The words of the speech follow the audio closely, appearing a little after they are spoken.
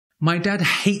My dad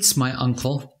hates my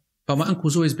uncle, but my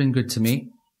uncle's always been good to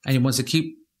me and he wants to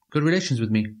keep good relations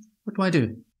with me. What do I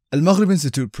do? AlMaghrib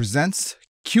Institute presents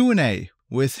Q&A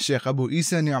with Sheikh Abu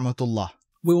Eesa Niamatullah.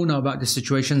 We all know about the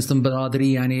situations, some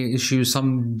Baradri issues,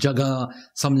 some Jaga,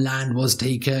 some land was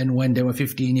taken when they were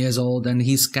 15 years old and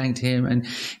he skanked him and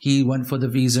he went for the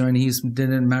visa and he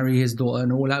didn't marry his daughter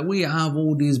and all that. We have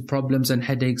all these problems and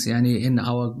headaches in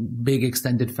our big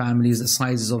extended families, the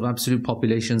sizes of absolute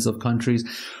populations of countries.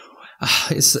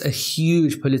 It's a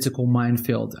huge political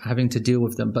minefield having to deal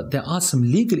with them. But there are some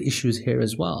legal issues here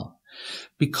as well.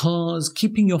 Because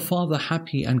keeping your father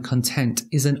happy and content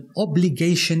is an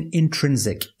obligation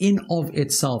intrinsic in of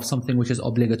itself, something which is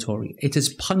obligatory. It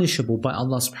is punishable by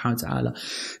Allah subhanahu wa ta'ala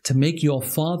to make your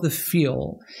father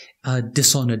feel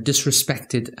dishonored,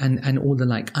 disrespected and all the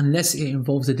like, unless it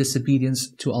involves a disobedience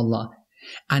to Allah.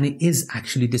 And it is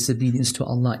actually disobedience to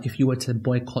Allah if you were to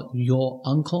boycott your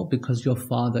uncle because your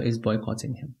father is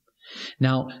boycotting him.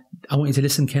 Now, I want you to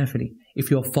listen carefully.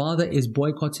 If your father is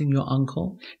boycotting your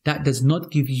uncle, that does not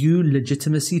give you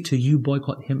legitimacy to you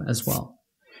boycott him as well.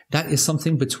 That is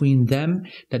something between them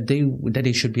that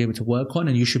they should be able to work on,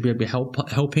 and you should be able to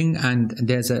helping. And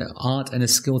there's an art and a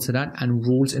skill to that, and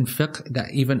rules in fiqh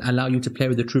that even allow you to play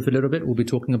with the truth a little bit. We'll be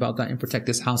talking about that in Protect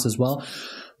This House as well.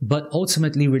 But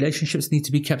ultimately, relationships need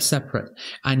to be kept separate.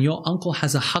 And your uncle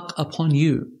has a haqq upon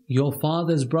you. Your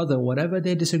father's brother, whatever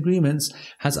their disagreements,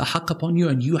 has a haqq upon you.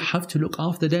 And you have to look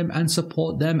after them and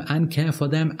support them and care for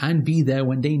them and be there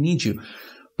when they need you.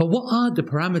 But what are the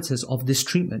parameters of this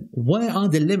treatment? Where are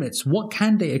the limits? What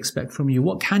can they expect from you?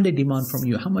 What can they demand from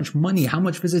you? How much money? How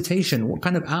much visitation? What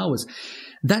kind of hours?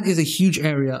 That is a huge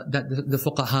area that the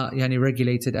fuqaha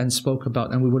regulated and spoke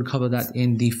about. And we will cover that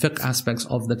in the fiqh aspects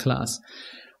of the class.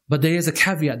 But there is a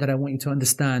caveat that I want you to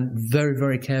understand very,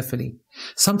 very carefully.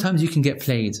 Sometimes you can get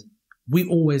played. We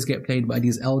always get played by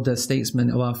these elder statesmen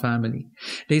of our family.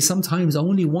 They sometimes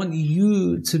only want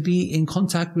you to be in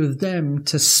contact with them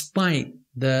to spite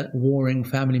the warring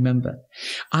family member.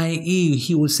 I.e.,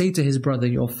 he will say to his brother,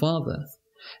 your father,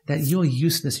 that you're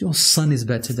useless. Your son is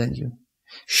better than you.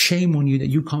 Shame on you that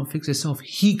you can't fix yourself.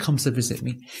 He comes to visit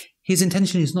me. His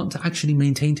intention is not to actually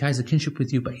maintain ties of kinship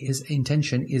with you, but his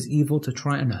intention is evil, to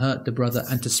try and hurt the brother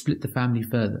and to split the family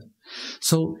further.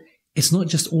 So it's not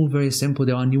just all very simple.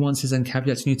 There are nuances and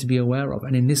caveats you need to be aware of.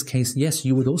 And in this case, yes,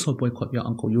 you would also boycott your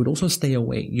uncle. You would also stay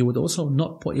away. You would also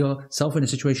not put yourself in a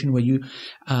situation where you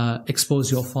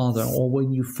expose your father, or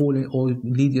when you fall in, or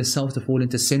lead yourself to fall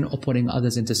into sin, or putting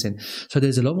others into sin. So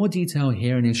there's a lot more detail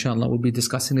here, and inshallah we'll be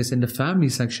discussing this in the family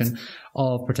section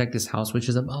of Protect This House, which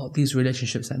is about these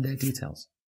relationships and their details.